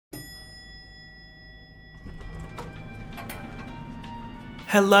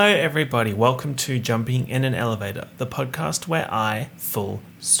Hello, everybody. Welcome to Jumping in an Elevator, the podcast where I full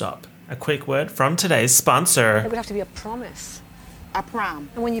stop. A quick word from today's sponsor. It would have to be a promise. A prom.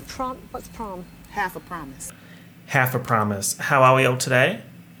 And when you what's prom? Half a promise. Half a promise. How are we all today?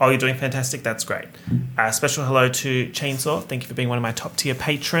 Oh, you're doing fantastic. That's great. Special hello to Chainsaw. Thank you for being one of my top tier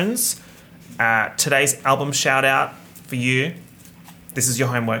patrons. Today's album shout out for you. This is your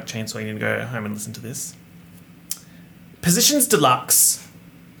homework, Chainsaw. You need to go home and listen to this. Positions Deluxe.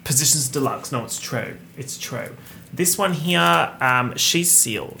 No, it's true. It's true. This one here, she's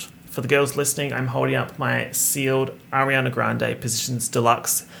sealed. For the girls listening, I'm holding up my sealed Ariana Grande Positions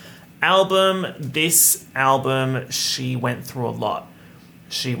Deluxe album. This album, she went through a lot.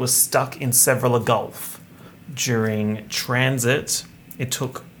 She was stuck in several a gulf during transit. It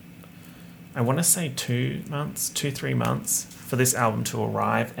took, I want to say 3 months for this album to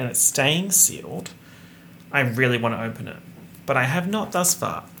arrive, and it's staying sealed. I really want to open it, but I have not thus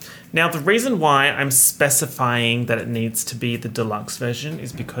far. Now, the reason why I'm specifying that it needs to be the deluxe version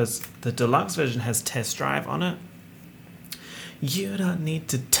is because the deluxe version has Test Drive on it. You don't need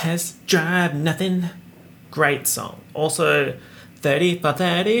to test drive nothing. Great song. Also, 30 for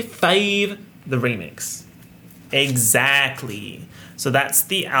 35, the remix. Exactly. So that's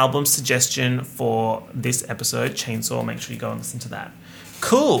the album suggestion for this episode. Chainsaw, make sure you go and listen to that.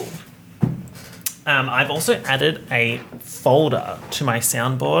 Cool. I've also added a folder to my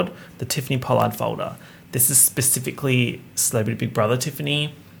soundboard, the Tiffany Pollard folder. This is specifically Celebrity Big Brother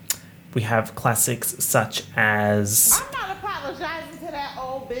Tiffany. We have classics such as... I'm not apologizing to that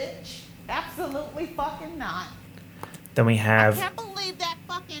old bitch. Absolutely fucking not. Then we have... I can't believe that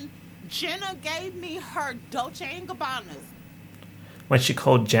fucking Jenna gave me her Dolce & Gabbanas. When she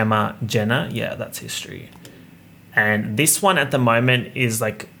called Gemma Jenna, yeah, that's history. And this one at the moment is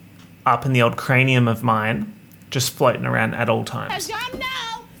like up in the old cranium of mine, just floating around at all times. As y'all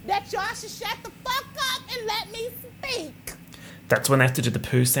know that y'all should shut the fuck up and let me speak. That's when they have to do the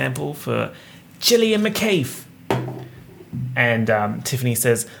poo sample for Gillian McKeith. And Tiffany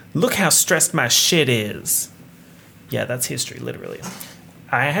says, "Look how stressed my shit is." Yeah, that's history, literally.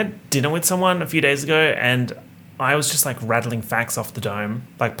 I had dinner with someone a few days ago and I was just like rattling facts off the dome,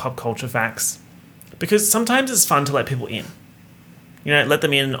 like pop culture facts. Because sometimes it's fun to let people in. You know, let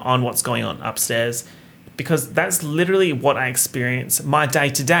them in on what's going on upstairs. Because that's literally what I experience. My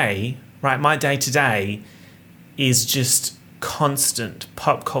day-to-day, right? My day-to-day is just constant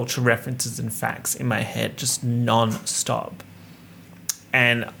pop culture references and facts in my head, just non-stop.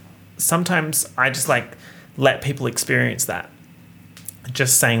 And sometimes I just like let people experience that.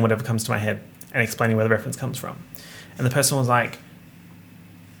 Just saying whatever comes to my head and explaining where the reference comes from. And the person was like,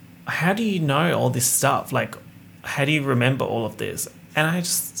 "How do you know all this stuff? Like, how do you remember all of this?" And I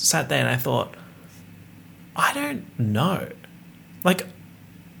just sat there and I thought, I don't know. Like,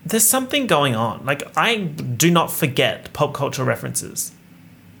 there's something going on. Like, I do not forget pop culture references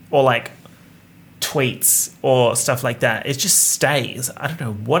or like tweets or stuff like that. It just stays. I don't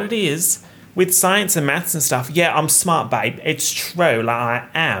know what it is. With science and maths and stuff, yeah, I'm smart, babe. It's true, like I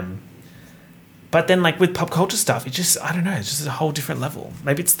am. But then, like, with pop culture stuff, it just, I don't know, it's just a whole different level.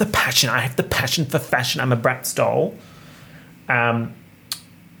 Maybe it's the passion. I have the passion for fashion. I'm a Bratz doll.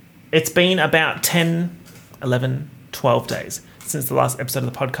 It's been about 10, 11, 12 days since the last episode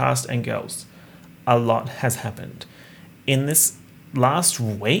of the podcast, and girls, a lot has happened. In this last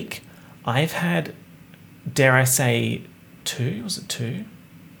week, I've had, dare I say, two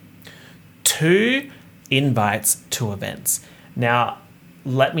invites to events. Now,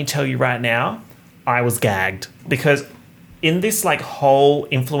 let me tell you right now, I was gagged because in this like whole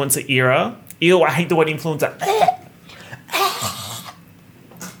influencer era, ew, I hate the word influencer.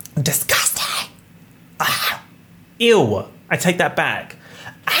 Disgusting. Ew, I take that back.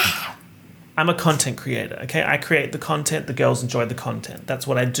 I'm a content creator, okay? I create the content, the girls enjoy the content. That's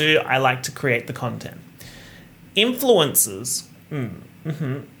what I do. I like to create the content. Influencers,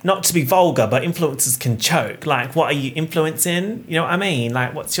 not to be vulgar, but influencers can choke. Like, what are you influencing? You know what I mean?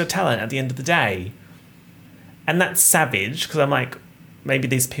 Like, what's your talent at the end of the day? And that's savage, because I'm like, maybe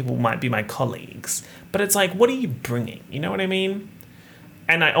these people might be my colleagues. But it's like, what are you bringing? You know what I mean?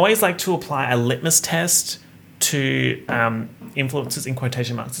 And I always like to apply a litmus test to influencers in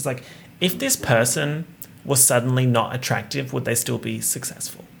quotation marks. It's like, if this person was suddenly not attractive, would they still be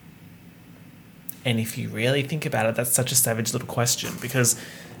successful? And if you really think about it, that's such a savage little question, because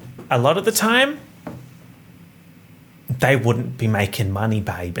a lot of the time, they wouldn't be making money,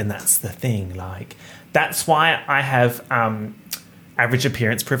 babe, and that's the thing. Like, that's why I have average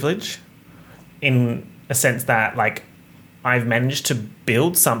appearance privilege, in a sense that, like, I've managed to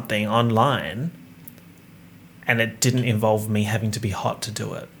build something online and it didn't involve me having to be hot to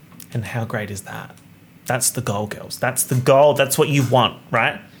do it. And how great is that? That's the goal, girls. That's the goal. That's what you want,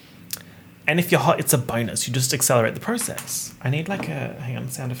 right? And if you're hot, it's a bonus. You just accelerate the process. I need like a, hang on,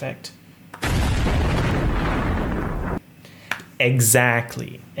 sound effect.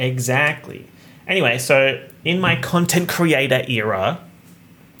 Exactly. Anyway, so in my content creator era,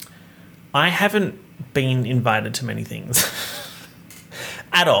 I haven't been invited to many things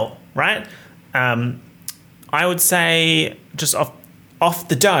at all, right? I would say just off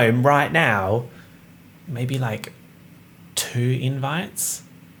the dome right now, maybe like 2 invites.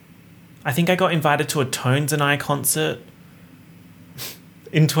 I think I got invited to a Tones and I concert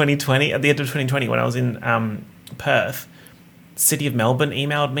in 2020, at the end of 2020 when I was in Perth. City of Melbourne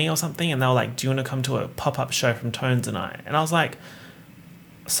emailed me or something and they were like, do you want to come to a pop-up show from Tones and I? And I was like,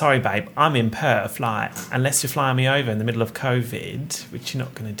 sorry babe, I'm in Perth, like, unless you're flying me over in the middle of COVID, which you're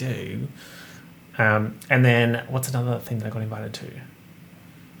not going to do. And then what's another thing that I got invited to?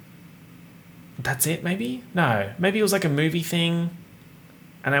 That's it, maybe? No, maybe it was like a movie thing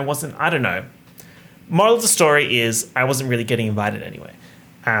and I don't know. Moral of the story is I wasn't really getting invited anyway.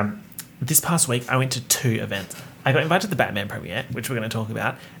 This past week I went to 2 events. I got invited to the Batman premiere, which we're going to talk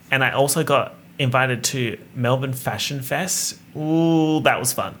about, and I also got invited to Melbourne Fashion Fest. Ooh, that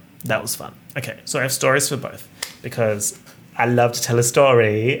was fun. Okay, so I have stories for both because I love to tell a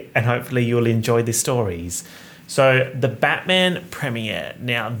story and hopefully you'll enjoy the stories. So the Batman premiere.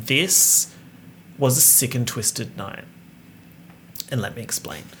 Now this was a sick and twisted night. And let me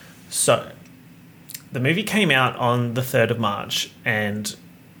explain. So the movie came out on the 3rd of March and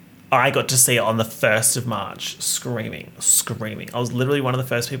I got to see it on the 1st of March, screaming. I was literally one of the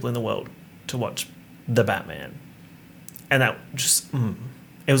first people in the world to watch The Batman. And that just,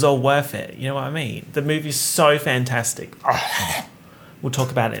 it was all worth it. You know what I mean? The movie's so fantastic. We'll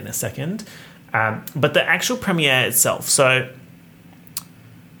talk about it in a second. But the actual premiere itself. So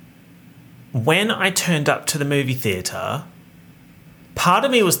when I turned up to the movie theatre, part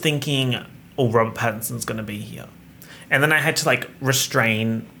of me was thinking, oh, Robert Pattinson's going to be here. And then I had to like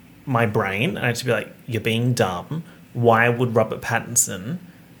restrain my brain and I had to be like, you're being dumb. Why would Robert Pattinson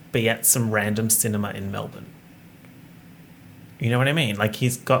be at some random cinema in Melbourne? You know what I mean? Like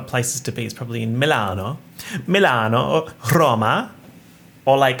he's got places to be. He's probably in Milano, Roma,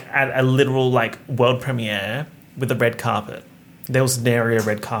 or like at a literal like world premiere with a red carpet. There was nary a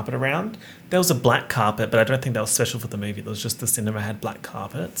red carpet around. There was a black carpet, but I don't think that was special for the movie. It was just the cinema had black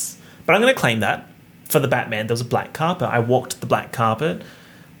carpets. But I'm going to claim that for the Batman, there was a black carpet. I walked the black carpet.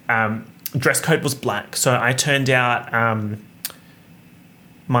 Dress code was black. So I turned out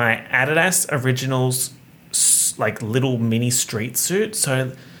my Adidas Originals like little mini street suit.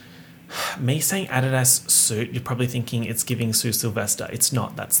 So me saying Adidas suit, you're probably thinking it's giving Sue Sylvester. It's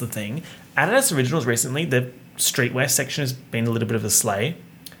not. That's the thing. Adidas Originals recently, the streetwear section has been a little bit of a sleigh.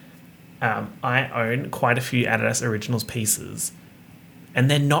 I own quite a few Adidas Originals pieces and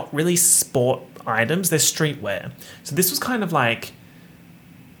they're not really sport items. They're streetwear. So this was kind of like,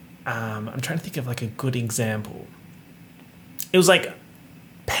 I'm trying to think of like a good example. It was like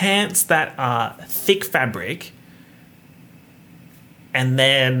pants that are thick fabric and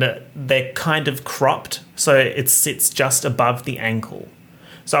then they're kind of cropped so it sits just above the ankle.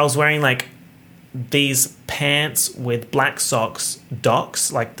 So I was wearing like these pants with black socks,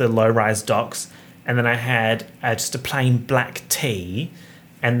 docks, like the low-rise docks, and then I had just a plain black tee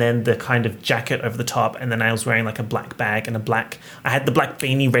and then the kind of jacket over the top, and then I was wearing like a black bag and I had the black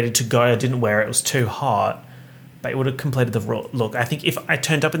beanie ready to go. I didn't wear it. It was too hot, but it would have completed the look. I think if I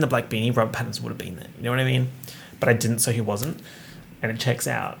turned up in the black beanie, Robert Pattinson would have been there. You know what I mean? But I didn't, so he wasn't. And it checks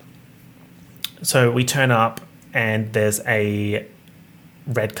out. So we turn up and there's a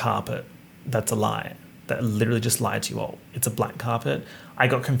red carpet. That's a lie. That literally just lied to you all. It's a black carpet. I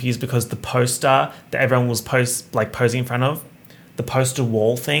got confused because the poster that everyone was posing in front of, the poster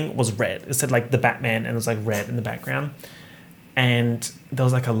wall thing was red. It said like the Batman and it was like red in the background. And there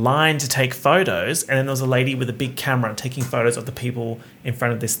was like a line to take photos and then there was a lady with a big camera taking photos of the people in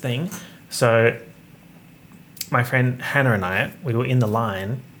front of this thing. So my friend Hannah and I, we were in the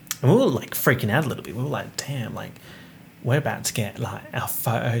line and we were like freaking out a little bit. We were like, damn, like we're about to get like our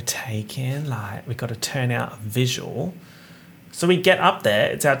photo taken. Like we got to turn out a visual. So we get up there.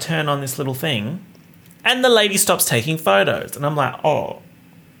 It's our turn on this little thing. And the lady stops taking photos. And I'm like, oh.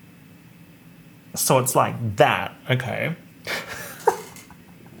 So it's like that. Okay.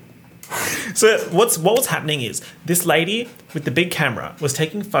 So what was happening is this lady with the big camera was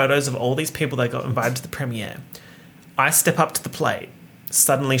taking photos of all these people that got invited to the premiere. I step up to the plate.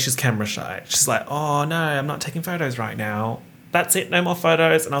 Suddenly she's camera shy. She's like, oh no, I'm not taking photos right now. that's it, no more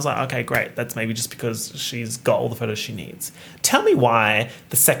photos. And I was like, okay, great. That's maybe just because she's got all the photos she needs. Tell me why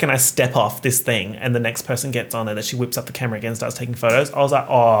the second I step off this thing and the next person gets on there that she whips up the camera again and starts taking photos. I was like,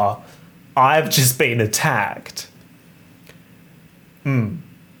 oh, I've just been attacked.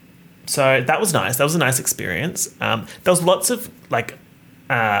 So that was nice. That was a nice experience. There was lots of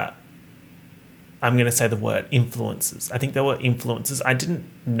I'm going to say the word influencers. I think there were influencers. I didn't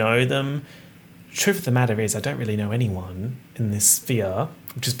know them. Truth of the matter is I don't really know anyone in this sphere,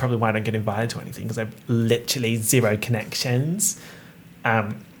 which is probably why I don't get invited to anything, because I have literally zero connections.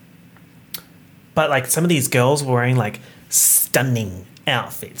 But like some of these girls were wearing like stunning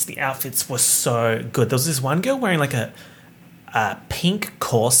outfits. The outfits were so good. There was this one girl wearing like a pink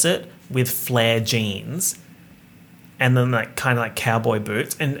corset with flare jeans and then like kind of like cowboy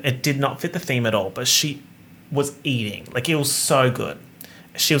boots, and it did not fit the theme at all, but she was eating. Like it was so good.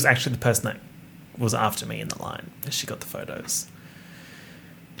 She was actually the person that was after me in the line. She got the photos.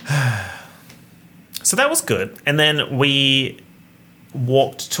 So that was good. And then we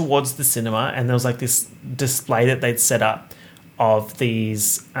walked towards the cinema, and there was like this display that they'd set up of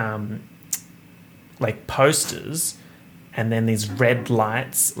these like posters, and then these red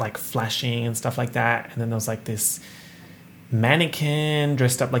lights like flashing and stuff like that. And then there was like this mannequin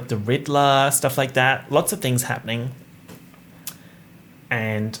dressed up like the Riddler, stuff like that. Lots of things happening.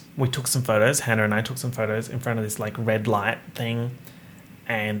 And we took some photos. Hannah and I took some photos in front of this like red light thing,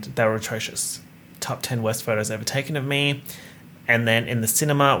 and they were atrocious. Top 10 worst photos ever taken of me. And then in the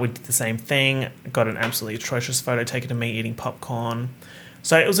cinema, we did the same thing. Got an absolutely atrocious photo taken of me eating popcorn.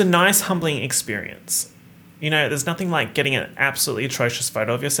 So it was a nice, humbling experience. You know, there's nothing like getting an absolutely atrocious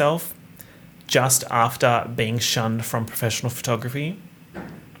photo of yourself just after being shunned from professional photography.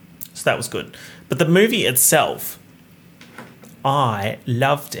 So that was good. But the movie itself, I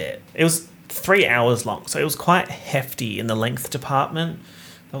loved it. It was 3 hours long, so it was quite hefty in the length department.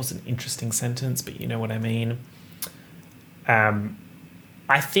 That was an interesting sentence, but you know what I mean.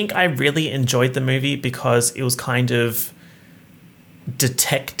 I think I really enjoyed the movie because it was kind of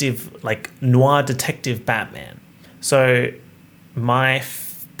detective, like noir detective Batman. So my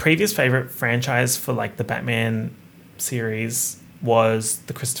previous favorite franchise for like the Batman series was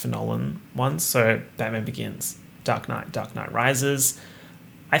the Christopher Nolan ones. So Batman Begins, Dark Knight Rises.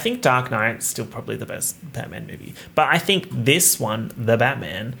 I think Dark Knight's still probably the best Batman movie. But I think this one, The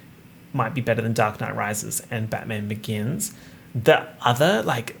Batman, might be better than Dark Knight Rises and Batman Begins. The other,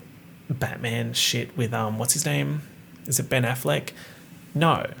 like, Batman shit with, what's his name? Is it Ben Affleck?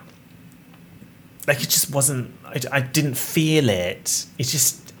 No. Like, it just wasn't... I didn't feel it. It's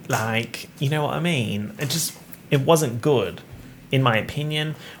just, like, you know what I mean? It wasn't good, in my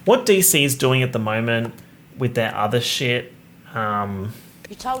opinion. What DC is doing at the moment with their other shit...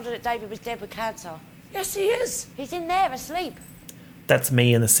 You told her that David was dead with cancer. Yes, he is. He's in there asleep. That's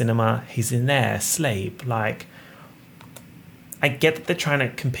me in the cinema. He's in there asleep. Like, I get that they're trying to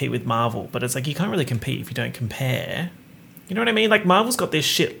compete with Marvel, but it's like you can't really compete if you don't compare. You know what I mean? Like, Marvel's got this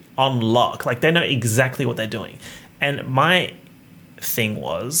shit on lock. Like, they know exactly what they're doing. And my thing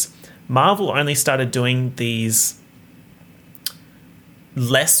was, Marvel only started doing these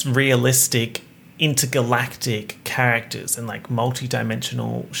less realistic intergalactic characters and like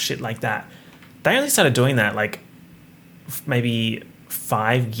multi-dimensional shit like that. They only started doing that like maybe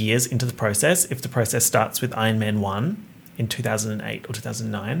 5 years into the process, if the process starts with Iron Man 1 in 2008 or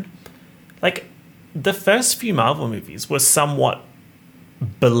 2009. Like, the first few Marvel movies were somewhat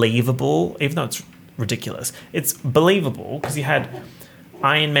believable, even though it's ridiculous. It's believable because you had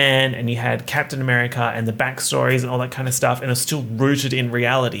Iron Man and you had Captain America and the backstories and all that kind of stuff, and it's still rooted in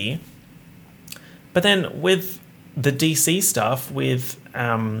reality. But then with the DC stuff, with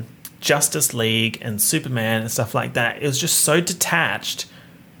Justice League and Superman and stuff like that, it was just so detached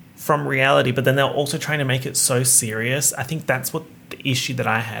from reality, but then they were also trying to make it so serious. I think that's what the issue that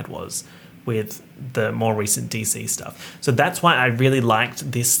I had was with the more recent DC stuff. So that's why I really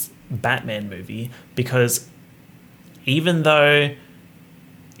liked this Batman movie, because even though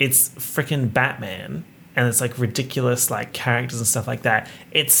it's freaking Batman... and it's like ridiculous like characters and stuff like that,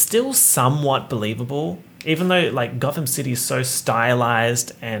 it's still somewhat believable, even though like Gotham City is so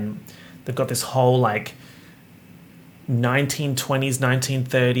stylized and they've got this whole like 1920s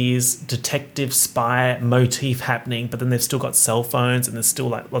 1930s detective spy motif happening, but then they've still got cell phones and there's still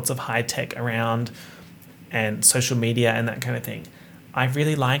like lots of high tech around and social media and that kind of thing. I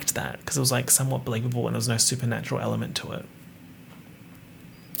really liked that because it was like somewhat believable and there was no supernatural element to it.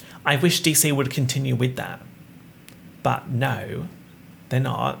 I wish DC would continue with that. But no, they're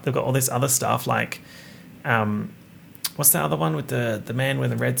not. They've got all this other stuff like... what's the other one with the man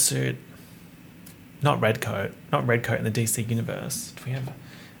with the red suit? Not Redcoat. Not Redcoat in the DC universe. Do we have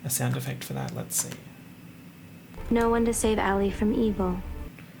a sound effect for that? Let's see. No one to save Allie from evil.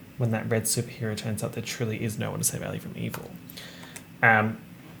 When that red superhero turns up, there truly is no one to save Allie from evil.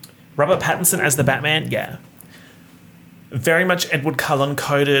 Robert Pattinson as the Batman, yeah. Very much Edward Cullen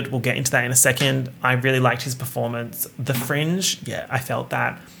coded. We'll get into that in a second. I really liked his performance. The Fringe, yeah, I felt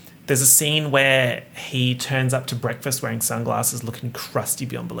that. There's a scene where he turns up to breakfast wearing sunglasses, looking crusty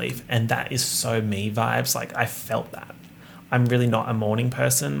beyond belief, and that is so me vibes. Like, I felt that. I'm really not a morning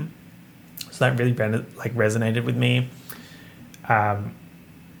person, so that really resonated with me.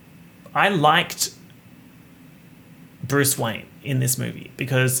 I liked Bruce Wayne in this movie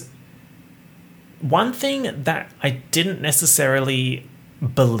because one thing that I didn't necessarily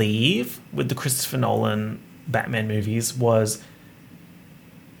believe with the Christopher Nolan Batman movies was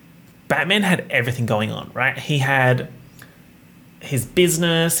Batman had everything going on, right? He had his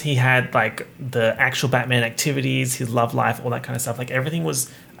business, he had like the actual Batman activities, his love life, all that kind of stuff. Like everything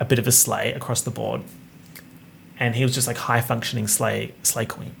was a bit of a sleigh across the board. And he was just like high functioning sleigh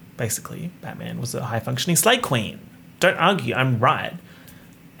queen, basically. Batman was a high functioning sleigh queen. Don't argue, I'm right.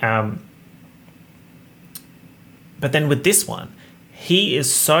 But then with this one, he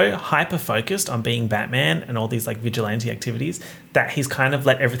is so hyper-focused on being Batman and all these like vigilante activities that he's kind of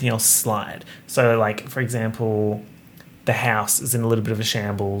let everything else slide. So like, for example, the house is in a little bit of a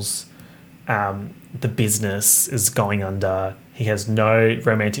shambles. The business is going under. He has no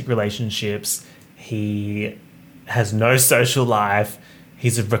romantic relationships. He has no social life.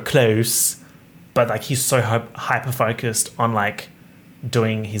 He's a recluse. But like he's so hyper-focused on like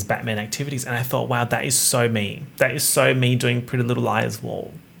doing his Batman activities, and I thought, wow, that is so me. That is so me doing Pretty Little Liars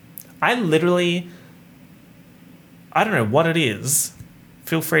Wall. I don't know what it is.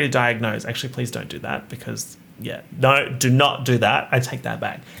 Feel free to diagnose. Actually, please don't do that because, yeah, no, do not do that. I take that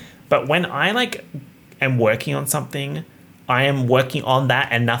back. But when I like am working on something, I am working on that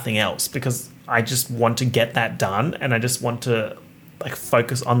and nothing else because I just want to get that done and I just want to like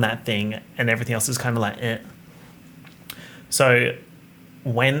focus on that thing and everything else is kind of like, eh. So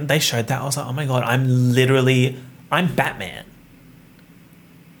when they showed that, I was like, oh my God, I'm Batman.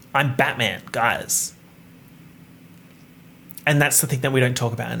 I'm Batman, guys. And that's the thing that we don't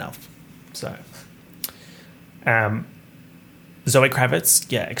talk about enough. So, Zoe Kravitz,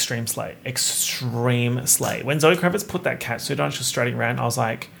 yeah, extreme slay. Extreme slay. When Zoe Kravitz put that cat suit on, she was strutting around, I was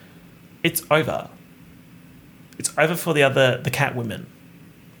like, it's over. It's over for the cat women.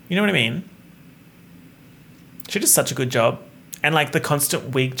 You know what I mean? She did such a good job. And like the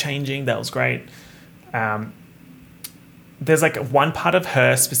constant wig changing, that was great. There's like one part of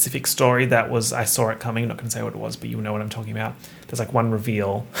her specific story that was, I saw it coming, I'm not going to say what it was, but you know what I'm talking about. There's like one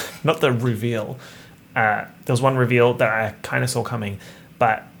reveal, not the reveal. There was one reveal that I kind of saw coming,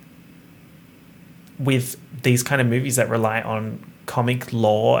 but with these kind of movies that rely on comic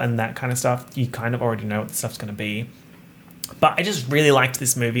lore and that kind of stuff, you kind of already know what the stuff's going to be. But I just really liked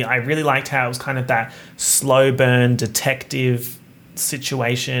this movie. I really liked how it was kind of that slow burn detective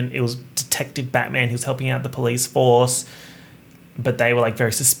situation. It was Detective Batman. He was helping out the police force, but they were like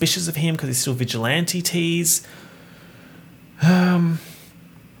very suspicious of him because he's still vigilante tease.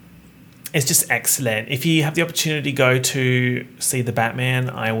 It's just excellent. If you have the opportunity to go to see The Batman,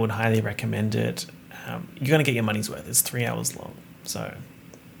 I would highly recommend it. You're going to get your money's worth. It's 3 hours long. So,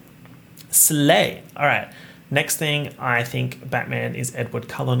 slay. All right. Next thing, I think Batman is Edward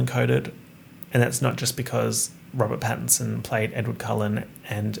Cullen coded, and that's not just because Robert Pattinson played Edward Cullen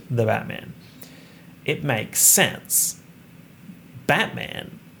and the Batman. It makes sense.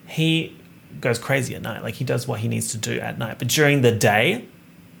 Batman, he goes crazy at night. Like, he does what he needs to do at night. But during the day,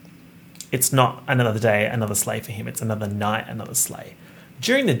 it's not another day, another sleigh for him. It's another night, another sleigh.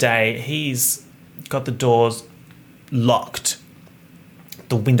 During the day, he's got the doors locked.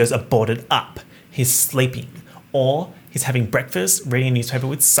 The windows are boarded up. He's sleeping. Or he's having breakfast, reading a newspaper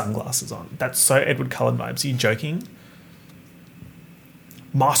with sunglasses on. That's so Edward Cullen vibes. Are you joking?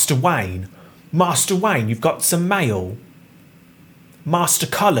 Master Wayne, you've got some mail. Master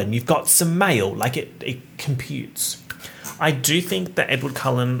Cullen, you've got some mail. Like, it computes. I do think that Edward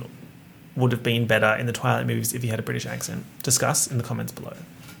Cullen would have been better in the Twilight movies if he had a British accent. Discuss in the comments below.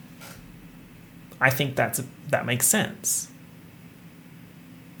 I think that makes sense.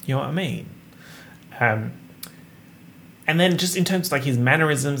 You know what I mean? And then just in terms of like his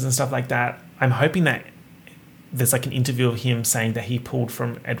mannerisms and stuff like that, I'm hoping that there's like an interview of him saying that he pulled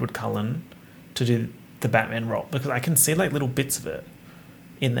from Edward Cullen to do the Batman role, because I can see like little bits of it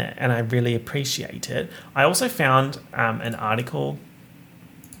in there and I really appreciate it. I also found an article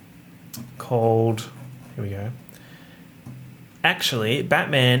called, here we go, Actually,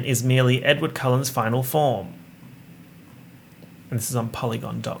 Batman is merely Edward Cullen's final form. And this is on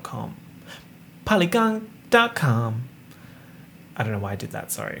Polygon.com. Polygon.com. I don't know why I did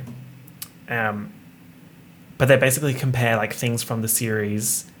that, sorry. But they basically compare like things from the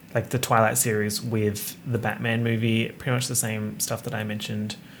series, like the Twilight series, with the Batman movie. Pretty much the same stuff that I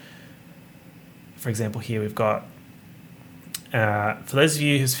mentioned. For example, here we've got, for those of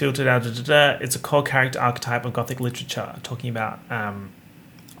you who's filtered out, it's a core character archetype of Gothic literature, talking about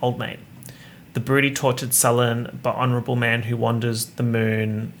Old Maid. The broody, tortured, sullen, but honourable man who wanders the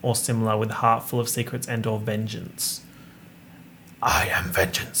moon or similar with a heart full of secrets and or vengeance. I am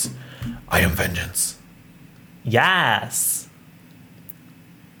vengeance. I am vengeance. Yes.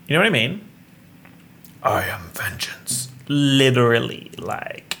 You know what I mean? I am vengeance. Literally,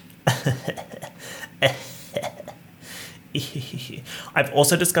 like. I've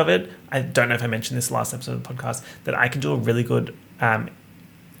also discovered, I don't know if I mentioned this last episode of the podcast, that I can do a really good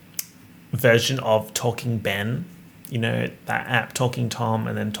version of Talking Ben. You know, that app, Talking Tom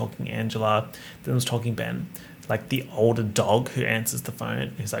and then Talking Angela. Then there's Talking Ben. Like the older dog who answers the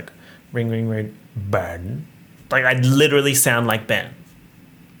phone. He's like, ring, ring, ring, Ben. Like I literally sound like Ben.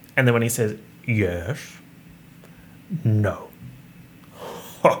 And then when he says, yes, no.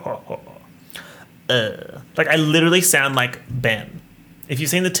 Like I literally sound like Ben. If you've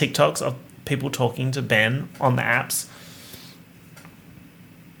seen the TikToks of people talking to Ben on the apps,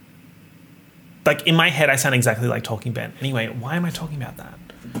 like in my head I sound exactly like Talking Ben. Anyway, why am I talking about that?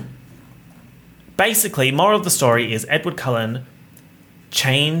 Basically, moral of the story is Edward Cullen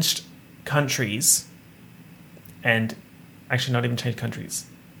changed countries, and actually not even changed countries,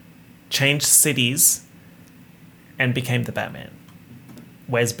 changed cities and became the Batman.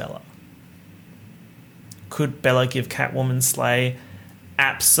 Where's Bella? Could Bella give Catwoman slay?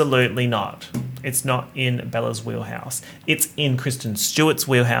 Absolutely not. It's not in Bella's wheelhouse. It's in Kristen Stewart's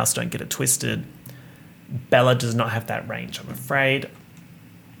wheelhouse, don't get it twisted. Bella does not have that range, I'm afraid.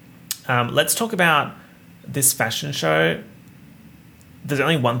 Let's talk about this fashion show. There's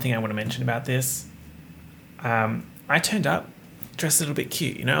only one thing I want to mention about this. I turned up dressed a little bit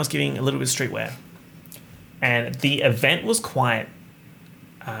cute. You know, I was giving a little bit of streetwear. And the event was quite,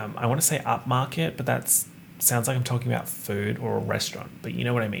 I want to say upmarket, but that's sounds like I'm talking about food or a restaurant, but you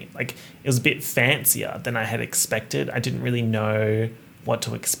know what I mean. Like it was a bit fancier than I had expected. I didn't really know what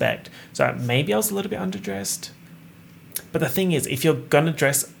to expect. So maybe I was a little bit underdressed. But the thing is, if you're going to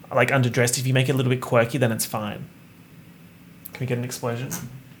dress like underdressed, if you make it a little bit quirky, then it's fine. Can we get an explosion?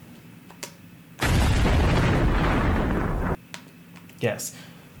 Yes.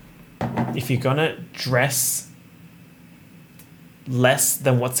 If you're going to dress less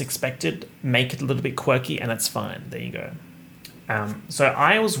than what's expected, make it a little bit quirky and it's fine. There you go. So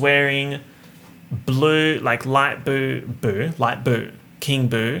I was wearing blue, like light boo, King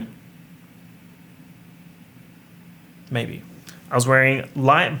Boo. Maybe. I was wearing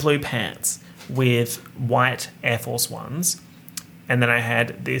light blue pants with white Air Force Ones. And then I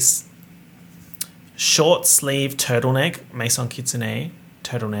had this short sleeve turtleneck, Maison Kitsune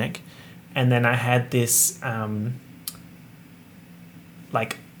turtleneck. And then I had this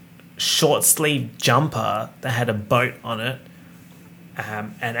like short sleeve jumper that had a boat on it.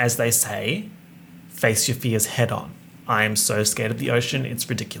 And as they say, face your fears head on. I am so scared of the ocean, it's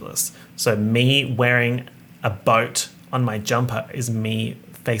ridiculous. So me wearing a boat on my jumper is me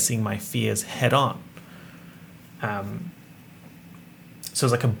facing my fears head on. So it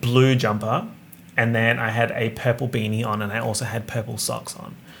was like a blue jumper, and then I had a purple beanie on, and I also had purple socks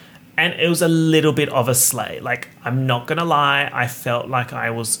on. And it was a little bit of a sleigh. Like, I'm not going to lie, I felt like I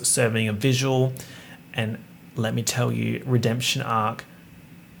was serving a visual. And let me tell you, redemption arc,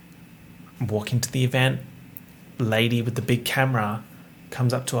 walking to the event, lady with the big camera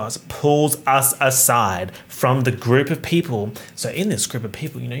comes up to us, pulls us aside from the group of people. So in this group of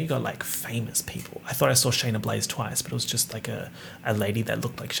people, you know, you got like famous people. I thought I saw Shayna Blaze twice, but it was just like a lady that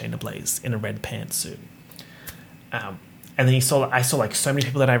looked like Shayna Blaze in a red pantsuit. And then I saw like so many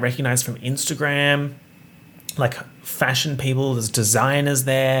people that I recognized from Instagram, like fashion people. There's designers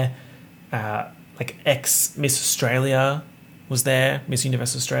there, like ex-Miss Australia was there, Miss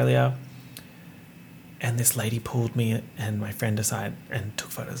Universe Australia. And this lady pulled me and my friend aside and took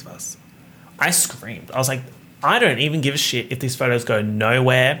photos of us. I screamed. I was like, I don't even give a shit if these photos go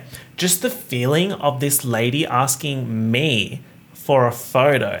nowhere. Just the feeling of this lady asking me for a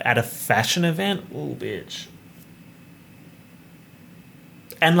photo at a fashion event. Oh, bitch.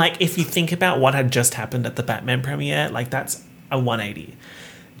 And like, if you think about what had just happened at the Batman premiere, like that's a 180.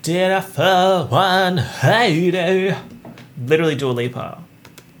 Did I fall 180? Literally Dua Lipa.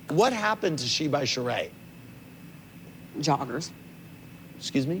 What happened to She by Sheree? Joggers.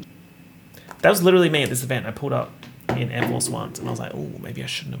 Excuse me? That was literally me at this event. I pulled up in Air Force Ones and I was like, oh, maybe I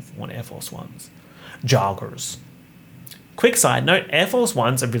shouldn't have worn Air Force Ones. Joggers. Quick side note, Air Force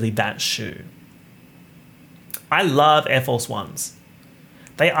Ones are really that shoe. I love Air Force Ones.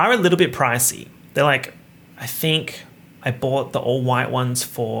 They are a little bit pricey. They're like, I think I bought the all white ones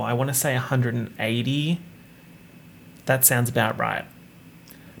for, I want to say 180. That sounds about right.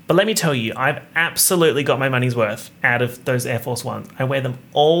 But let me tell you, I've absolutely got my money's worth out of those Air Force Ones. I wear them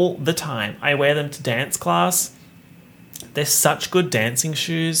all the time. I wear them to dance class. They're such good dancing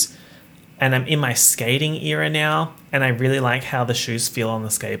shoes. And I'm in my skating era now. And I really like how the shoes feel on the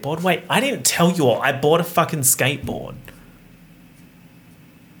skateboard. Wait, I didn't tell you all. I bought a fucking skateboard.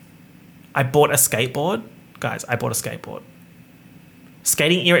 I bought a skateboard. Guys, I bought a skateboard.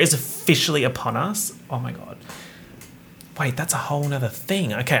 Skating era is officially upon us. Oh my God. Wait, that's a whole nother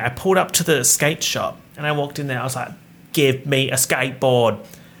thing. Okay, I pulled up to the skate shop and I walked in there. I was like, give me a skateboard.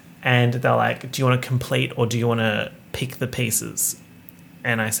 And they're like, do you want to complete or do you want to pick the pieces?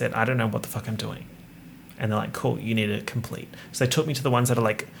 And I said, I don't know what the fuck I'm doing. And they're like, cool, you need to complete. So they took me to the ones that are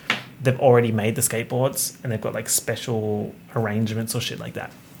like, they've already made the skateboards and they've got like special arrangements or shit like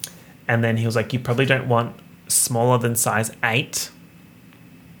that. And then he was like, you probably don't want smaller than size 8.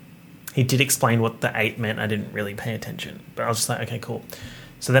 He did explain what the 8 meant. I didn't really pay attention. But I was just like, okay, cool.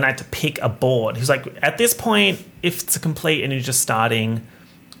 So then I had to pick a board. He was like, at this point, if it's a complete and you're just starting,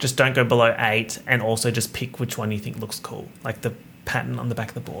 just don't go below 8 and also just pick which one you think looks cool. Like the pattern on the back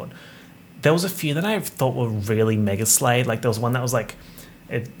of the board. There was a few that I thought were really mega slayed. Like there was one that was like,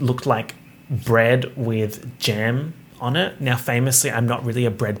 it looked like bread with jam on it. Now, famously, I'm not really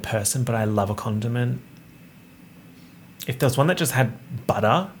a bread person, but I love a condiment. If there was one that just had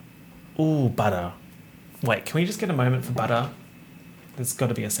butter, ooh, butter. Wait, can we just get a moment for butter? There's got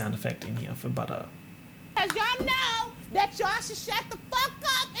to be a sound effect in here for butter. As y'all know that y'all should shut the fuck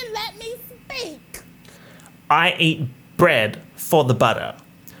up and let me speak. I eat bread for the butter.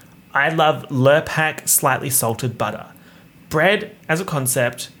 I love Lurpak slightly salted butter. Bread, as a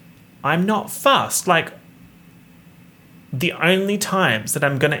concept, I'm not fussed. Like, the only times that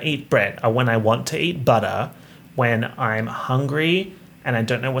I'm going to eat bread are when I want to eat butter, when I'm hungry and I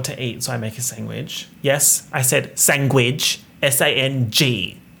don't know what to eat, so I make a sandwich. Yes, I said sandwich.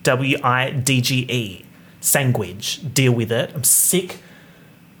 SANGWIDGE. Sandwich. Deal with it. I'm sick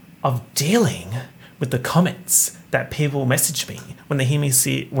of dealing with the comments that people message me when they hear me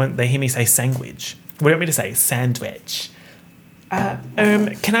say sandwich. What do you want me to say? Sandwich.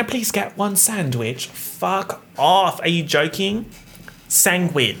 Can I please get one sandwich? Fuck off. Are you joking?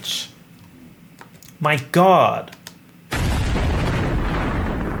 Sandwich. My God.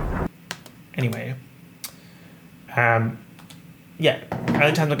 Anyway. Yeah.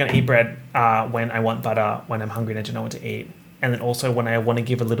 Only times I'm going to eat bread are when I want butter, when I'm hungry and I don't know what to eat. And then also when I want to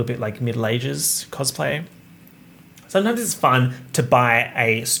give a little bit like Middle Ages cosplay. Sometimes it's fun to buy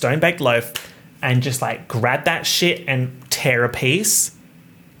a stone-baked loaf and just like grab that shit and tear a piece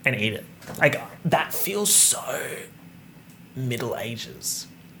and eat it. Like that feels so Middle Ages.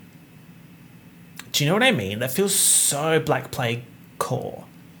 Do you know what I mean? That feels so Black Plague core.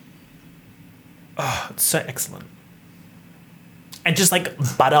 Oh, it's so excellent. And just like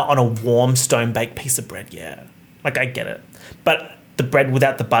butter on a warm stone-baked piece of bread, yeah. Like I get it. But the bread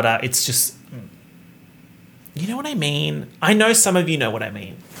without the butter, it's just... You know what I mean? I know some of you know what I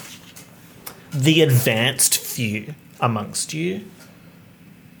mean. The advanced few amongst you,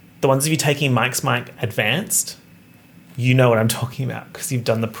 the ones of you taking Mike's Mic Advanced, you know what I'm talking about because you've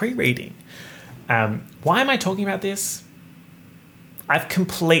done the pre-reading. Why am I talking about this? I've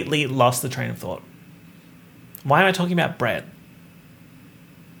completely lost the train of thought. Why am I talking about bread?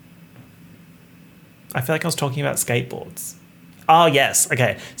 I feel like I was talking about skateboards. Oh, yes.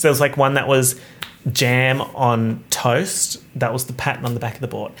 Okay. So there was like one that was jam on toast. That was the pattern on the back of the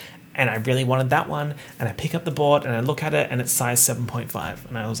board. And I really wanted that one. And I pick up the board and I look at it and it's size 7.5.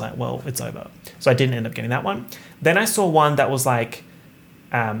 And I was like, well, it's over. So I didn't end up getting that one. Then I saw one that was like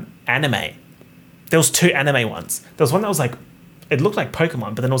anime. There was 2 anime ones. There was one that was like, it looked like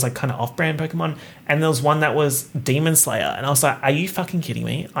Pokemon, but then it was like kind of off-brand Pokemon. And there was one that was Demon Slayer. And I was like, are you fucking kidding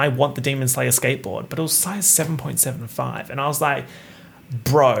me? I want the Demon Slayer skateboard. But it was size 7.75. And I was like,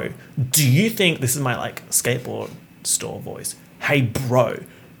 bro, do you think, this is my like skateboard store voice. Hey, bro,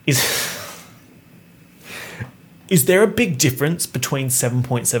 is there a big difference between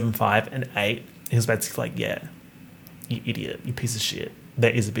 7.75 and 8? He was basically like, yeah, you idiot, you piece of shit.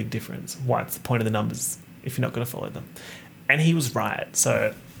 There is a big difference. What's the point of the numbers if you're not going to follow them? And he was right,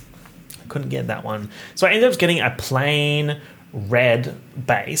 so I couldn't get that one. So I ended up getting a plain red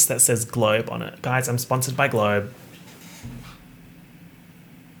base that says Globe on it. Guys, I'm sponsored by Globe.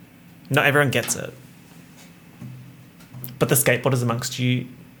 Not everyone gets it. But the skateboarders amongst you,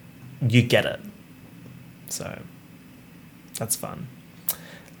 you get it. So that's fun.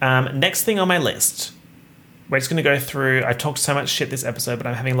 Next thing on my list, we're just going to go through. I talked so much shit this episode, but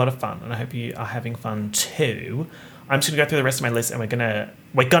I'm having a lot of fun, and I hope you are having fun too. I'm just going to go through the rest of my list, and we're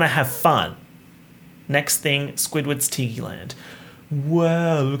gonna have fun. Next thing, Squidward's Tiki Land.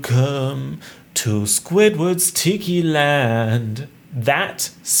 Welcome to Squidward's Tiki Land.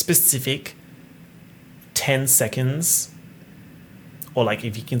 That specific 10 seconds, or like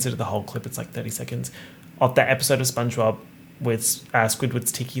if you consider the whole clip, it's like 30 seconds, of that episode of SpongeBob with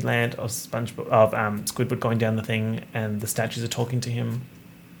Squidward's Tiki Land, of Squidward going down the thing and the statues are talking to him.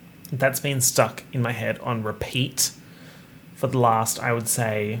 That's been stuck in my head on repeat for the last, I would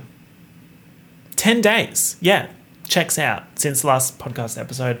say, 10 days. Yeah, checks out since the last podcast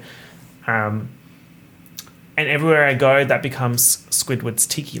episode. And everywhere I go, that becomes Squidward's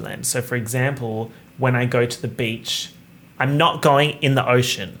Tiki Land. So, for example, when I go to the beach, I'm not going in the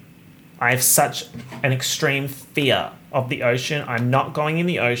ocean. I have such an extreme fear of the ocean. I'm not going in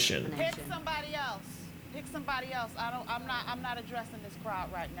the ocean. Pick somebody else. Pick somebody else. I'm not addressing this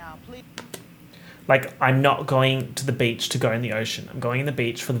crowd right now. Please. Like, I'm not going to the beach to go in the ocean. I'm going in the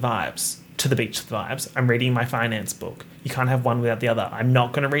beach for the vibes. To the beach for the vibes. I'm reading my finance book. You can't have one without the other. I'm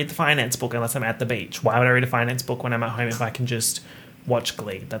not going to read the finance book unless I'm at the beach. Why would I read a finance book when I'm at home if I can just watch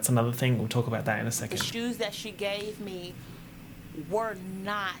Glee? That's another thing. We'll talk about that in a second. The shoes that she gave me were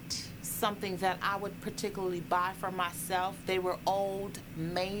not something that I would particularly buy for myself. They were old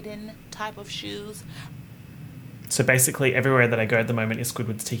maiden type of shoes. So basically everywhere that I go at the moment is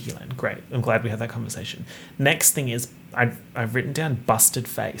Squidward's Tiki Land. Great. I'm glad we had that conversation. Next thing is I've written down busted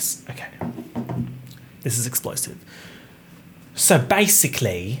face. Okay. This is explosive. So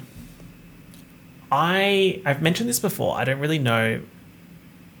basically, I've mentioned this before. I don't really know.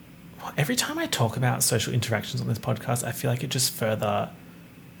 Every time I talk about social interactions on this podcast, I feel like it just further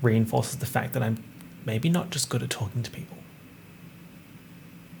reinforces the fact that I'm maybe not just good at talking to people.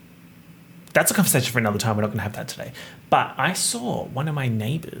 That's a conversation for another time. We're not going to have that today. But I saw one of my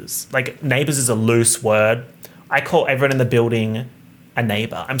neighbours. Like, neighbours is a loose word. I call everyone in the building a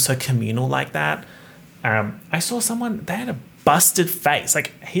neighbour. I'm so communal like that. I saw someone, they had a busted face.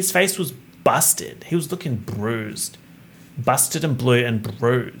 Like, his face was busted. He was looking bruised. Busted and blue and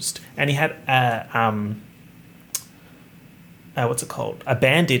bruised. And he had what's it called? A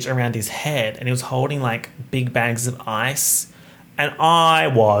bandage around his head. And he was holding, like, big bags of ice. And I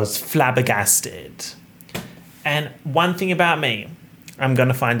was flabbergasted. And one thing about me, I'm going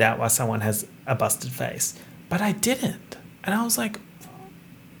to find out why someone has a busted face. But I didn't. And I was like,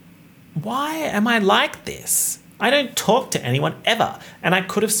 why am I like this? I don't talk to anyone ever. And I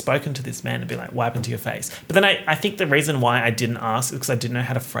could have spoken to this man and be like, what happened to your face? But then I think the reason why I didn't ask is because I didn't know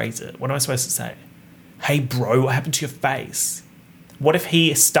how to phrase it. What am I supposed to say? Hey, bro, what happened to your face? What if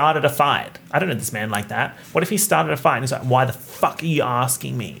he started a fight? I don't know this man like that. What if he started a fight and he's like, why the fuck are you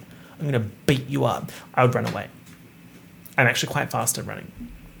asking me? I'm going to beat you up. I would run away. I'm actually quite fast at running.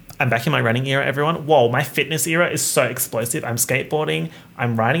 I'm back in my running era, everyone. Whoa, my fitness era is so explosive. I'm skateboarding.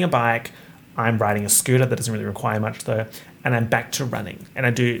 I'm riding a bike. I'm riding a scooter that doesn't really require much though. And I'm back to running. And I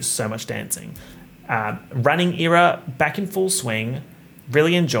do so much dancing. Running era, back in full swing.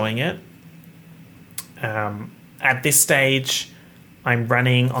 Really enjoying it. At this stage, I'm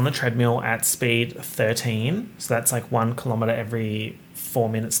running on the treadmill at speed 13. So that's like 1 kilometer every 4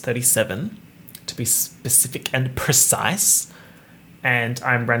 minutes 37 to be specific and precise. And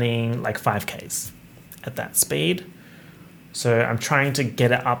I'm running like 5Ks at that speed. So I'm trying to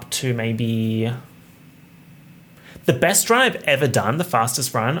get it up to maybe... The best run I've ever done, the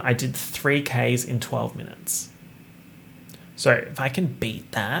fastest run, I did 3Ks in 12 minutes. So if I can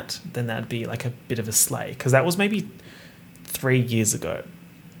beat that, then that'd be like a bit of a slay. Because that was maybe 3 years ago.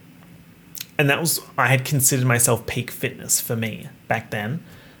 And that was, I had considered myself peak fitness for me back then.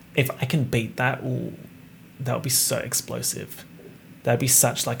 If I can beat that, ooh, that would be so explosive. That'd be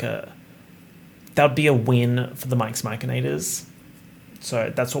such like a, that would be a win for the Mike's Micanators.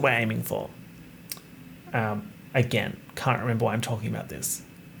 So that's what we're aiming for. Again, can't remember why I'm talking about this.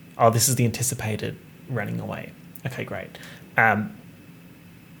 Oh, this is the anticipated running away. Okay, great.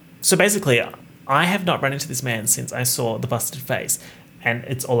 So basically, I have not run into this man since I saw the busted face, and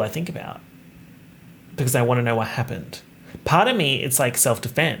it's all I think about because I want to know what happened. Part of me, it's like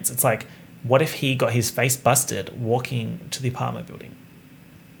self-defense. It's like, what if he got his face busted walking to the apartment building?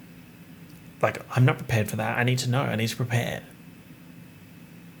 Like, I'm not prepared for that. I need to know. I need to prepare.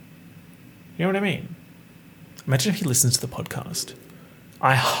 You know what I mean? Imagine if he listens to the podcast.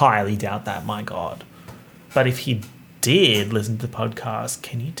 I highly doubt that, my God. But if he did listen to the podcast,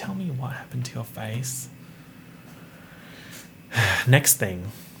 can you tell me what happened to your face? Next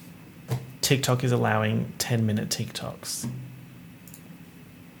thing. TikTok is allowing 10-minute TikToks.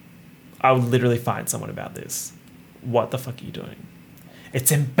 I would literally fight someone about this. What the fuck are you doing?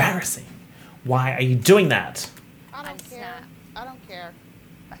 It's embarrassing. Why are you doing that? I don't It's care. not. I don't care.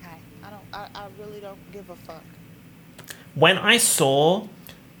 Okay. I really don't give a fuck. When I saw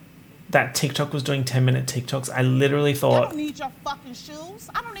that TikTok was doing 10-minute TikToks, I literally I thought, don't need your fucking shoes.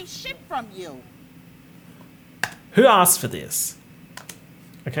 I don't need shit from you. who asked for this?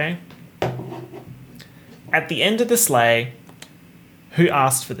 Okay? At the end of the sleigh, who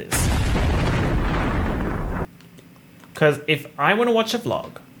asked for this? Because if I want to watch a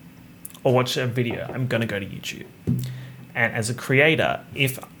vlog or watch a video, I'm going to go to YouTube. And as a creator,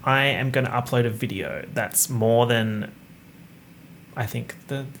 if I am going to upload a video that's more than, I think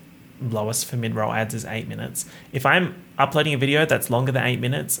the lowest for mid-roll ads is 8 minutes. If I'm uploading a video that's longer than 8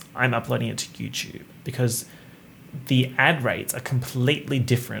 minutes, I'm uploading it to YouTube because the ad rates are completely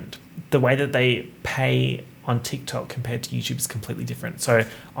different. The way that they pay on TikTok compared to YouTube is completely different. So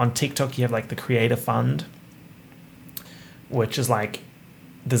on TikTok, you have like the creator fund, which is like,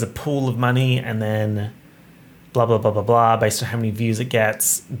 there's a pool of money and then blah, blah, blah, blah, blah. Based on how many views it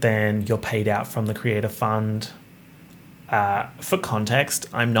gets, then you're paid out from the creator fund. For context,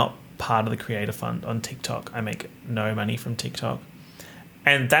 I'm not part of the creator fund on TikTok. I make no money from TikTok.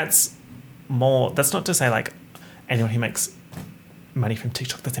 And that's not to say like anyone who makes money from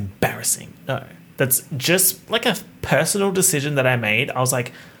TikTok, that's embarrassing. No, that's just like a personal decision that I made. I was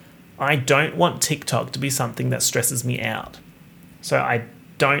like, I don't want TikTok to be something that stresses me out. So I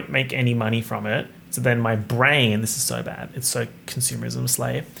don't make any money from it. So then my brain, this is so bad. It's so consumerism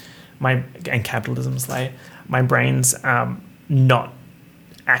slave, and capitalism slave. My brain's not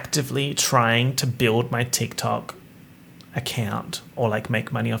actively trying to build my TikTok account or like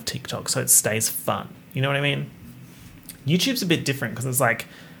make money off TikTok so it stays fun. You know what I mean? YouTube's a bit different because it's like,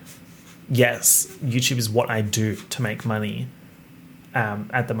 yes, YouTube is what I do to make money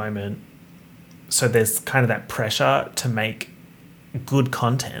at the moment. So there's kind of that pressure to make good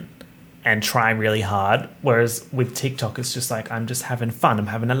content and try really hard. Whereas with TikTok, it's just like, I'm just having fun. I'm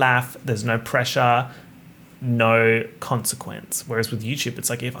having a laugh. There's no pressure, no consequence. Whereas with YouTube, it's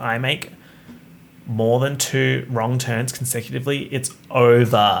like if I make more than 2 wrong turns consecutively, it's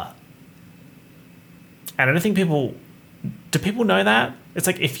over. And I don't think do people know that? It's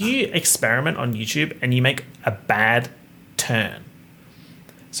like if you experiment on YouTube and you make a bad turn.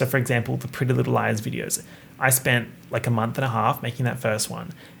 So for example, the Pretty Little Liars videos, I spent like a month and a half making that first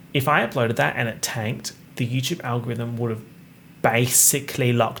one. If I uploaded that and it tanked, the YouTube algorithm would have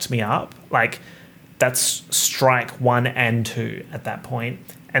basically locked me up. Like that's strike 1 and 2 at that point.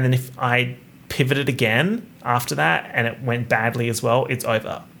 And then if I pivoted again after that and it went badly as well, it's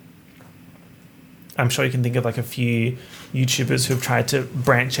over. I'm sure you can think of like a few YouTubers who have tried to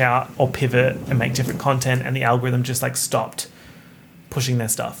branch out or pivot and make different content and the algorithm just like stopped pushing their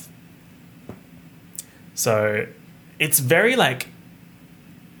stuff. So it's very like,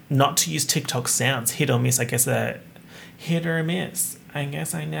 not to use TikTok sounds, hit or miss. I guess hit or miss. I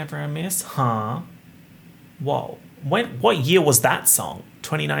guess I never miss, huh? Whoa. What year was that song?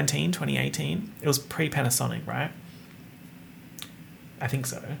 2019, 2018? It was pre-Panasonic, right? I think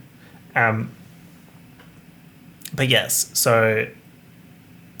so. But yes, so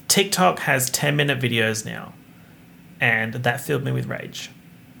TikTok has 10-minute videos now, and that filled me with rage.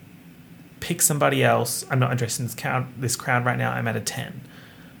 Pick somebody else. I'm not addressing this crowd right now. I'm at a 10.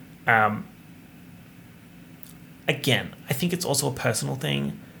 Again, I think it's also a personal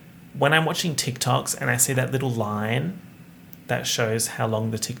thing. When I'm watching TikToks and I see that little line that shows how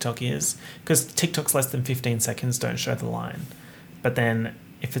long the TikTok is, because TikTok's less than 15 seconds, don't show the line. But then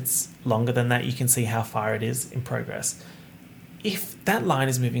if it's longer than that, you can see how far it is in progress. If that line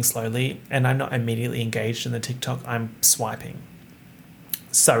is moving slowly and I'm not immediately engaged in the TikTok, I'm swiping.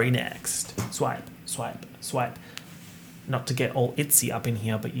 Sorry, next. Swipe, swipe, swipe. Not to get all itsy up in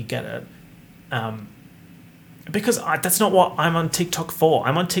here, but you get it. Because that's not what I'm on TikTok for.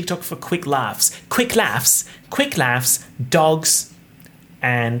 I'm on TikTok for quick laughs. Quick laughs, dogs,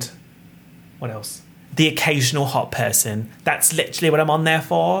 and what else? The occasional hot person. That's literally what I'm on there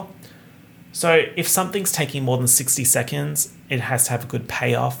for. So if something's taking more than 60 seconds, it has to have a good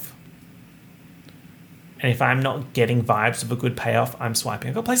payoff. And if I'm not getting vibes of a good payoff, I'm swiping.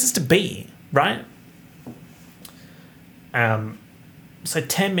 I've got places to be, right? So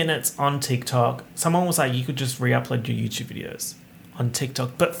 10 minutes on TikTok. Someone was like, you could just re-upload your YouTube videos on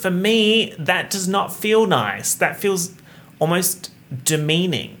TikTok. But for me, that does not feel nice. That feels almost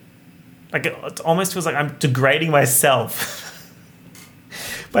demeaning. Like, it almost feels like I'm degrading myself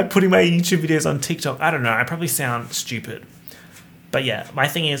by putting my YouTube videos on TikTok. I don't know. I probably sound stupid. But yeah, my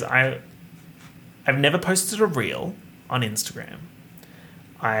thing is I've never posted a reel on Instagram.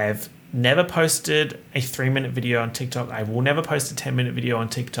 I've never posted a 3-minute video on TikTok. I will never post a 10-minute video on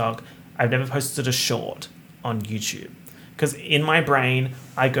TikTok. I've never posted a short on YouTube. Because in my brain,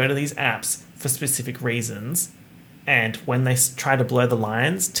 I go to these apps for specific reasons. And when they try to blur the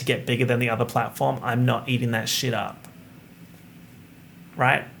lines to get bigger than the other platform, I'm not eating that shit up.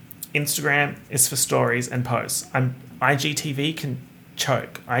 Right? Instagram is for stories and posts. IGTV can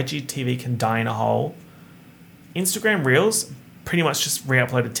choke. IGTV can die in a hole. Instagram Reels pretty much just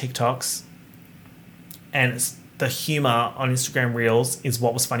re-uploaded TikToks. And the humor on Instagram Reels is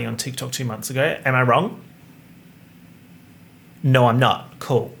what was funny on TikTok 2 months ago. Am I wrong? No, I'm not.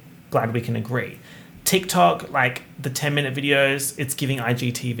 Cool. Glad we can agree. TikTok, like the 10-minute videos, it's giving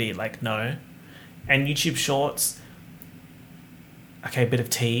IGTV. Like, no. And YouTube Shorts, okay, a bit of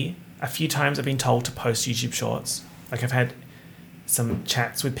tea. A few times I've been told to post YouTube Shorts. Like, I've had some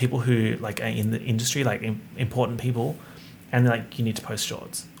chats with people who like are in the industry, like important people, and they're like, you need to post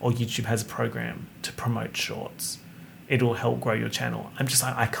shorts. Or YouTube has a program to promote shorts. It'll help grow your channel. I'm just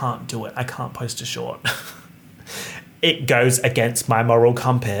like, I can't do it. I can't post a short. It goes against my moral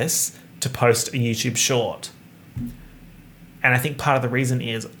compass to post a YouTube short. And I think part of the reason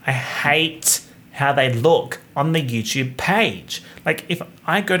is I hate how they look on the YouTube page. Like, if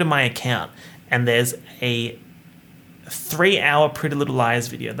I go to my account and there's a 3-hour Pretty Little Liars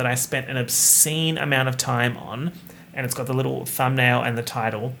video that I spent an obscene amount of time on, and it's got the little thumbnail and the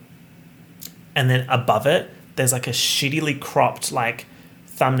title, and then above it, there's like a shittily cropped like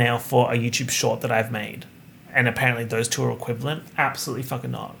thumbnail for a YouTube short that I've made. And apparently those two are equivalent. Absolutely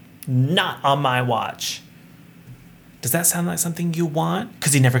fucking not. Not on my watch. Does that sound like something you want?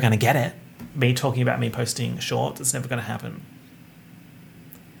 Because you're never going to get it. Me talking about me posting shorts, it's never going to happen.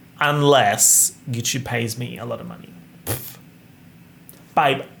 Unless YouTube pays me a lot of money. Pfft.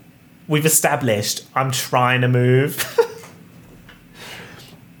 Babe, we've established I'm trying to move.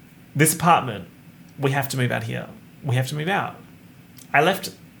 This apartment, we have to move out here. We have to move out. I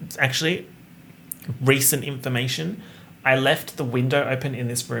left, actually, recent information, I left the window open in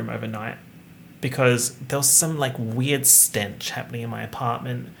this room overnight because there was some like weird stench happening in my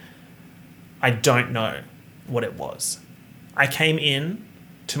apartment. I don't know what it was. I came in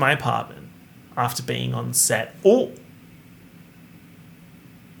to my apartment after being on set. Oh,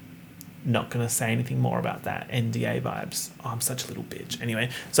 not going to say anything more about that. NDA vibes. Oh, I'm such a little bitch. Anyway,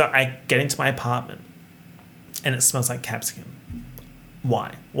 so I get into my apartment and it smells like capsicum.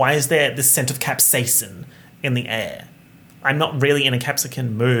 Why? Why is there this scent of capsaicin in the air? I'm not really in a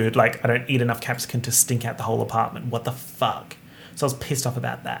capsicum mood. Like, I don't eat enough capsicum to stink out the whole apartment. What the fuck? So I was pissed off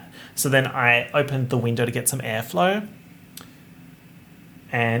about that. So then I opened the window to get some airflow.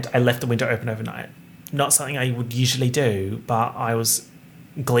 And I left the window open overnight. Not something I would usually do, but I was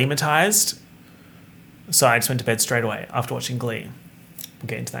Gleematized. So I just went to bed straight away after watching Glee. We'll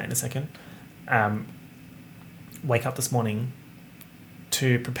get into that in a second. Wake up this morning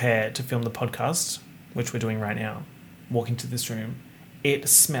to prepare to film the podcast, which we're doing right now. Walk into this room. It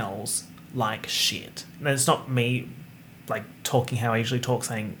smells like shit. And it's not me like talking how I usually talk,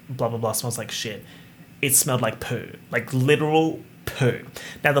 saying blah, blah, blah smells like shit. It smelled like poo. Like literal poo.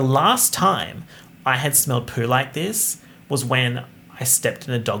 Now, the last time I had smelled poo like this was when I stepped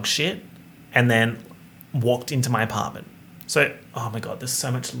in a dog shit and then walked into my apartment. So, oh my God, there's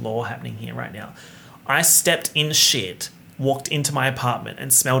so much lore happening here right now. I stepped in shit, walked into my apartment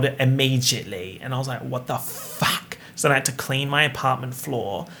and smelled it immediately. And I was like, what the fuck? So then I had to clean my apartment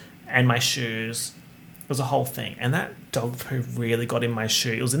floor and my shoes. It was a whole thing. And that dog poo really got in my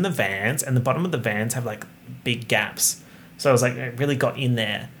shoe. It was in the Vans, and the bottom of the Vans have like big gaps. So I was like, it really got in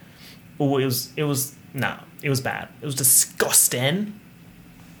there. Oh, it was bad. It was disgusting.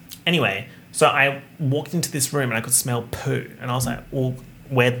 Anyway, so I walked into this room and I could smell poo. And I was like, well,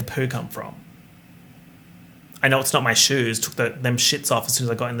 where'd the poo come from? I know it's not my shoes. Took them shits off as soon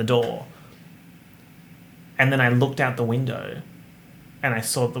as I got in the door. And then I looked out the window and I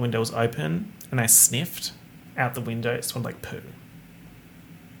saw that the window was open and I sniffed out the window. It smelled like poo.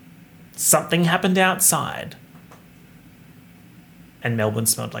 Something happened outside and Melbourne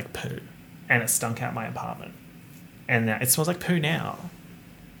smelled like poo. And it stunk out my apartment. And it smells like poo now.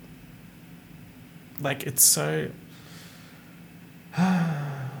 Like, it's so...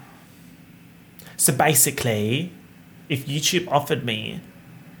 So basically, if YouTube offered me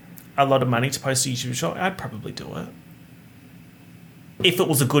a lot of money to post a YouTube short, I'd probably do it. if it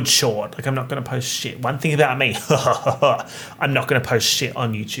was a good short. Like, I'm not going to post shit. One thing about me, I'm not going to post shit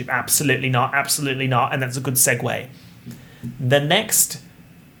on YouTube. Absolutely not. Absolutely not. And that's a good segue. The next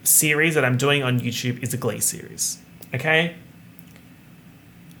series that I'm doing on YouTube is a Glee series. Okay?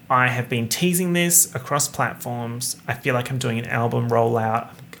 I have been teasing this across platforms. I feel like I'm doing an album rollout.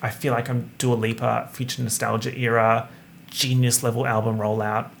 I feel like I'm Dua Lipa, Future Nostalgia era, genius level album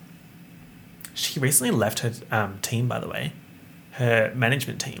rollout. She recently left her team, by the way, her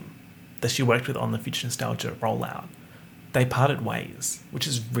management team that she worked with on the Future Nostalgia rollout. They parted ways, which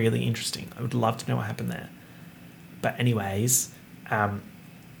is really interesting. I would love to know what happened there. But anyways, so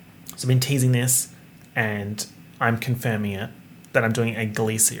I've been teasing this and I'm confirming it that I'm doing a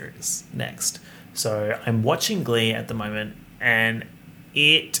Glee series next. So I'm watching Glee at the moment and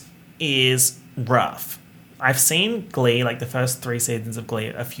it is rough. I've seen Glee, like the first 3 seasons of Glee,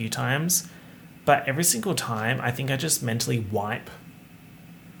 a few times, but every single time I think I just mentally wipe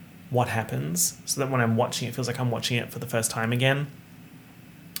what happens so that when I'm watching it feels like I'm watching it for the first time again.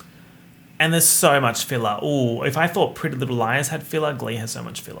 And there's so much filler. Ooh, if I thought Pretty Little Liars had filler, Glee has so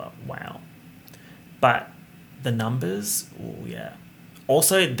much filler. Wow. But the numbers, oh yeah.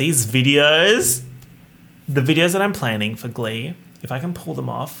 Also, these videos, the videos that I'm planning for Glee, if I can pull them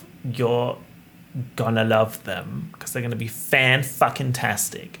off, you're gonna love them because they're gonna be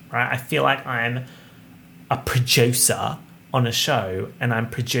fan-fucking-tastic, right? I feel like I'm a producer on a show and I'm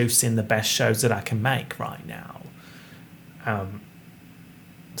producing the best shows that I can make right now.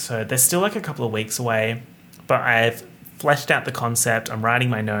 So they're still like a couple of weeks away, but I've fleshed out the concept. I'm writing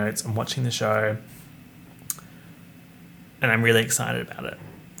my notes. I'm watching the show. And I'm really excited about it.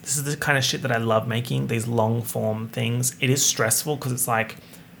 This is the kind of shit that I love making, these long form things. It is stressful because it's like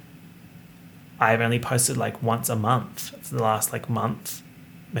I've only posted like once a month for the last like month,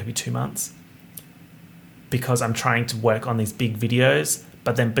 maybe 2 months, because I'm trying to work on these big videos.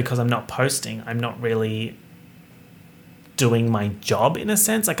 But then because I'm not posting, I'm not really doing my job in a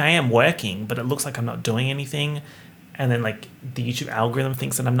sense. Like I am working, but it looks like I'm not doing anything. And then like the YouTube algorithm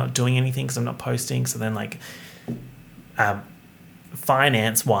thinks that I'm not doing anything because I'm not posting. So then like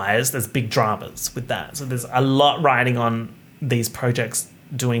finance wise, there's big dramas with that. So there's a lot riding on these projects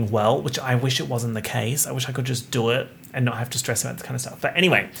doing well, which I wish it wasn't the case. I wish I could just do it and not have to stress about this kind of stuff. But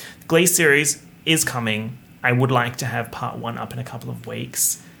anyway, the Glee series is coming. I would like to have part 1 up in a couple of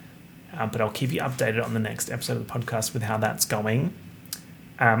weeks, but I'll keep you updated on the next episode of the podcast with how that's going.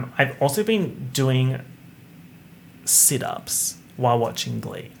 I've also been doing sit-ups while watching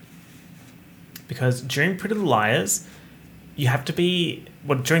Glee, because during Pretty Little Liars, you have to be,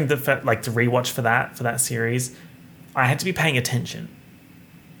 well, during the rewatch for that series, I had to be paying attention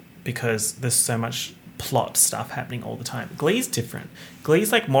because there's so much plot stuff happening all the time. Glee's different.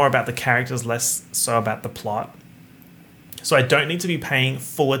 Glee's like more about the characters, less so about the plot. So I don't need to be paying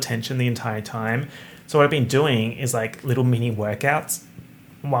full attention the entire time. So what I've been doing is like little mini workouts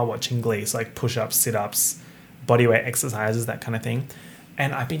while watching Glee. So like push-ups, sit-ups, bodyweight exercises, that kind of thing.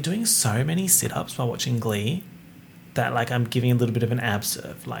 And I've been doing so many sit-ups while watching Glee that like I'm giving a little bit of an ab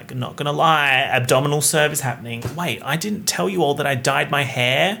serve. Like, not gonna lie, abdominal serve is happening. Wait, I didn't tell you all that I dyed my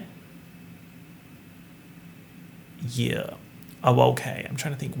hair? Yeah. Oh, okay. I'm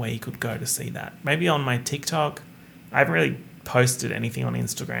trying to think where you could go to see that. Maybe on my TikTok. I haven't really posted anything on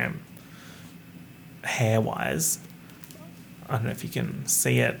Instagram hair-wise. I don't know if you can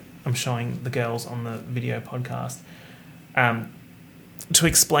see it. I'm showing the girls on the video podcast. To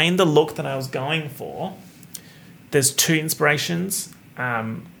explain the look that I was going for, there's 2 inspirations.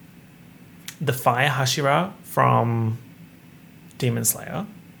 The Fire Hashira from Demon Slayer.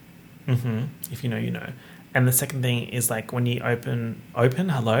 If you know, you know. And the second thing is like when you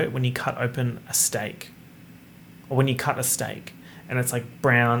when you cut open a steak. Or when you cut a steak and it's like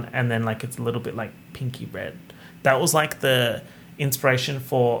brown and then like it's a little bit like pinky red. That was like the inspiration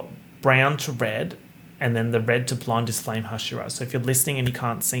for brown to red, and then the red to blonde is Flame Hashira. So if you're listening and you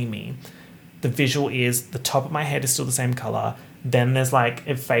can't see me, the visual is the top of my head is still the same color. Then there's like,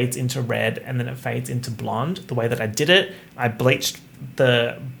 it fades into red and then it fades into blonde. The way that I did it, I bleached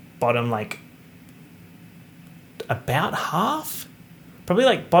the bottom like about half. Probably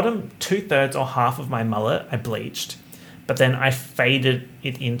like bottom 2/3 or half of my mullet I bleached, but then I faded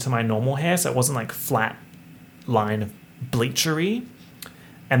it into my normal hair so it wasn't like flat line of bleachery.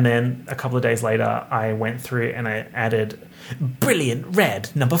 And then a couple of days later I went through and I added brilliant red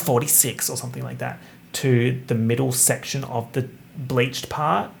number 46 or something like that to the middle section of the bleached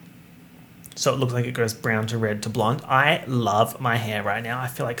part, so it looks like it goes brown to red to blonde. I love my hair right now. I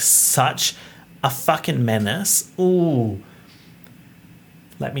feel like such a fucking menace. Ooh.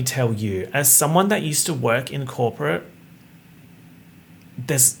 Let me tell you, as someone that used to work in corporate,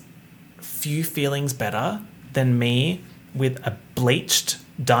 there's few feelings better than me with a bleached,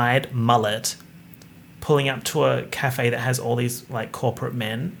 dyed mullet pulling up to a cafe that has all these like corporate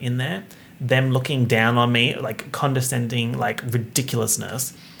men in there, them looking down on me, like condescending, like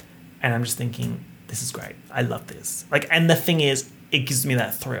ridiculousness. And I'm just thinking, this is great. I love this. Like, and the thing is, it gives me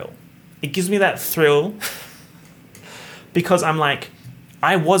that thrill. It gives me that thrill because I'm like,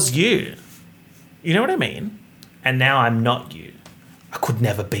 I was you. You know what I mean? And now I'm not you. I could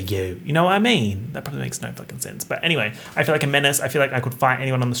never be you. You know what I mean? That probably makes no fucking sense. But anyway, I feel like a menace. I feel like I could fight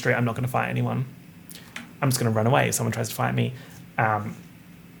anyone on the street. I'm not going to fight anyone. I'm just going to run away if someone tries to fight me.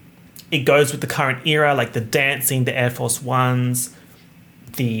 It goes with the current era, like the dancing, the Air Force Ones,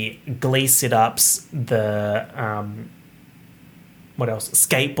 the Glee sit-ups, the, what else?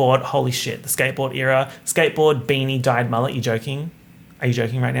 Skateboard. Holy shit, the skateboard era. Skateboard, beanie, dyed mullet. You joking? Are you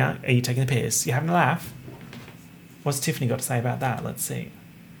joking right now? Are you taking the piss? You having a laugh? What's Tiffany got to say about that? Let's see.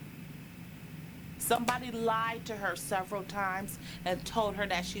 Somebody lied to her several times and told her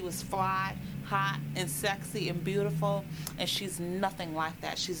that she was fly, hot, and sexy and beautiful, and she's nothing like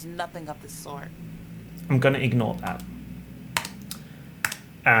that. She's nothing of the sort. I'm going to ignore that.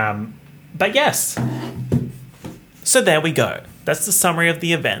 But yes. So there we go. That's the summary of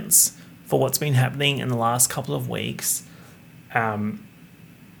the events for what's been happening in the last couple of weeks.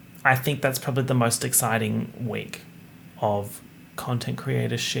 I think that's probably the most exciting week of content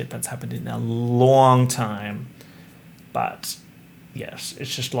creator shit that's happened in a long time. But yes,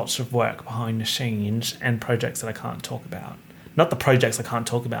 it's just lots of work behind the scenes and projects that I can't talk about. Not the projects I can't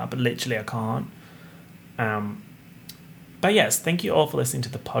talk about, but literally I can't. But yes, thank you all for listening to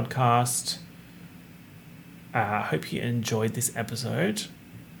the podcast. I hope you enjoyed this episode.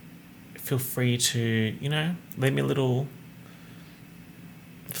 Feel free to, leave me a little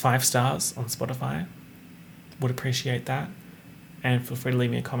 5 stars on Spotify. Would appreciate that. And feel free to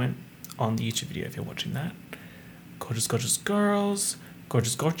leave me a comment on the YouTube video if you're watching that. Gorgeous, gorgeous girls.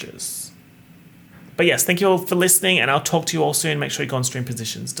 Gorgeous, gorgeous. But yes, thank you all for listening, and I'll talk to you all soon. Make sure you go on Stream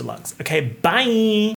Positions Deluxe. Okay, bye!